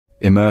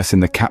immerse in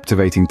the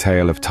captivating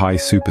tale of Thai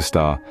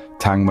superstar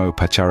Tangmo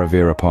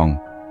Patcharaveerapong.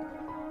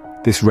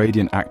 This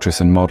radiant actress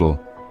and model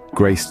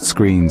graced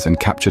screens and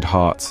captured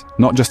hearts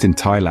not just in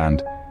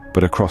Thailand,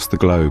 but across the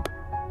globe.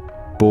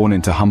 Born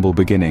into humble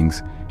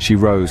beginnings, she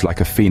rose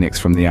like a phoenix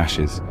from the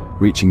ashes,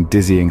 reaching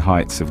dizzying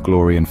heights of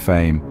glory and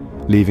fame,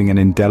 leaving an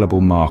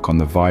indelible mark on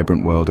the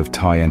vibrant world of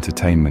Thai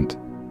entertainment.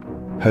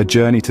 Her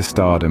journey to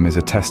stardom is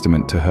a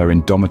testament to her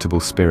indomitable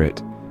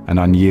spirit and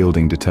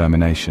unyielding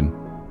determination.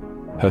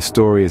 Her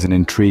story is an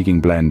intriguing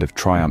blend of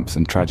triumphs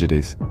and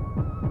tragedies.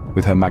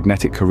 With her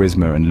magnetic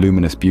charisma and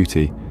luminous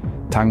beauty,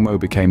 Tangmo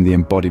became the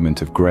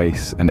embodiment of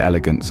grace and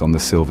elegance on the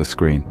silver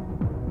screen.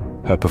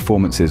 Her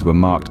performances were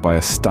marked by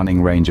a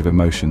stunning range of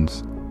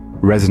emotions,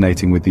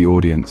 resonating with the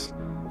audience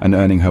and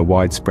earning her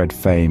widespread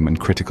fame and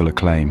critical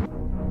acclaim.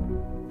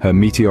 Her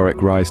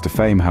meteoric rise to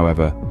fame,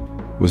 however,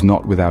 was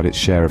not without its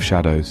share of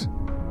shadows.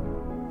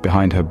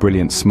 Behind her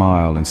brilliant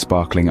smile and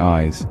sparkling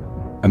eyes,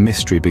 a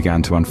mystery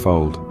began to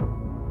unfold.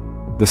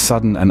 The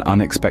sudden and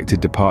unexpected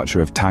departure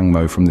of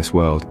Tangmo from this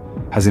world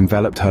has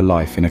enveloped her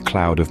life in a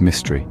cloud of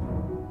mystery.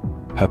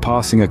 Her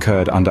passing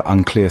occurred under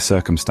unclear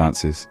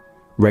circumstances,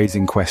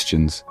 raising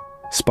questions,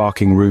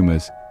 sparking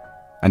rumors,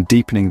 and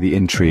deepening the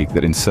intrigue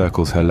that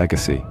encircles her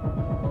legacy.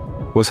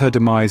 Was her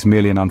demise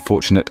merely an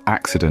unfortunate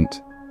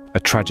accident, a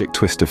tragic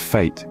twist of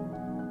fate?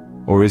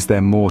 Or is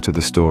there more to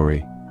the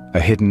story, a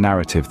hidden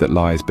narrative that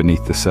lies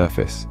beneath the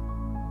surface?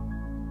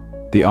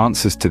 The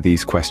answers to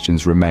these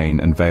questions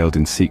remain unveiled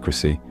in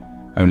secrecy,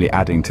 only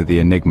adding to the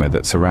enigma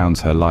that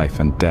surrounds her life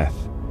and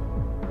death.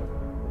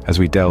 As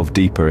we delve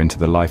deeper into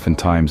the life and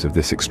times of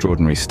this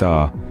extraordinary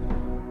star,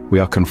 we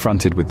are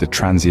confronted with the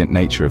transient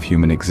nature of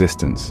human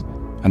existence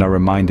and are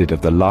reminded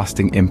of the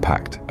lasting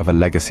impact of a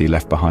legacy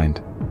left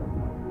behind.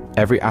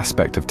 Every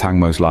aspect of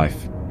Tangmo's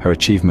life, her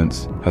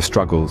achievements, her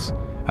struggles,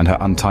 and her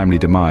untimely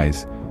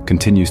demise,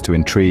 continues to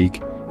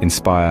intrigue,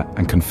 inspire,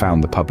 and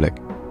confound the public.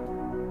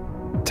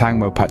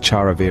 Tangmo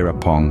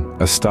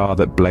Patcharaveerapong, a star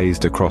that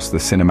blazed across the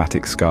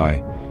cinematic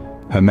sky,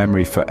 her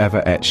memory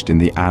forever etched in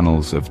the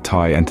annals of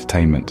Thai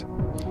entertainment.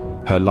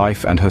 Her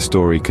life and her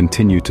story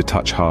continue to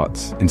touch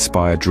hearts,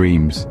 inspire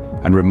dreams,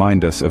 and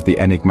remind us of the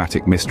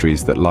enigmatic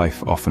mysteries that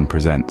life often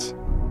presents.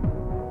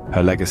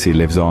 Her legacy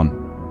lives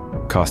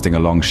on, casting a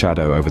long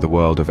shadow over the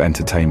world of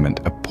entertainment,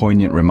 a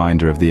poignant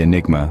reminder of the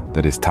enigma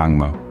that is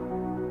Tangmo.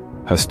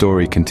 Her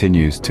story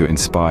continues to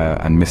inspire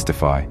and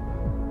mystify,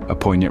 a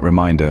poignant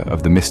reminder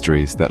of the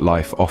mysteries that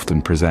life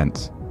often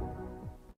presents.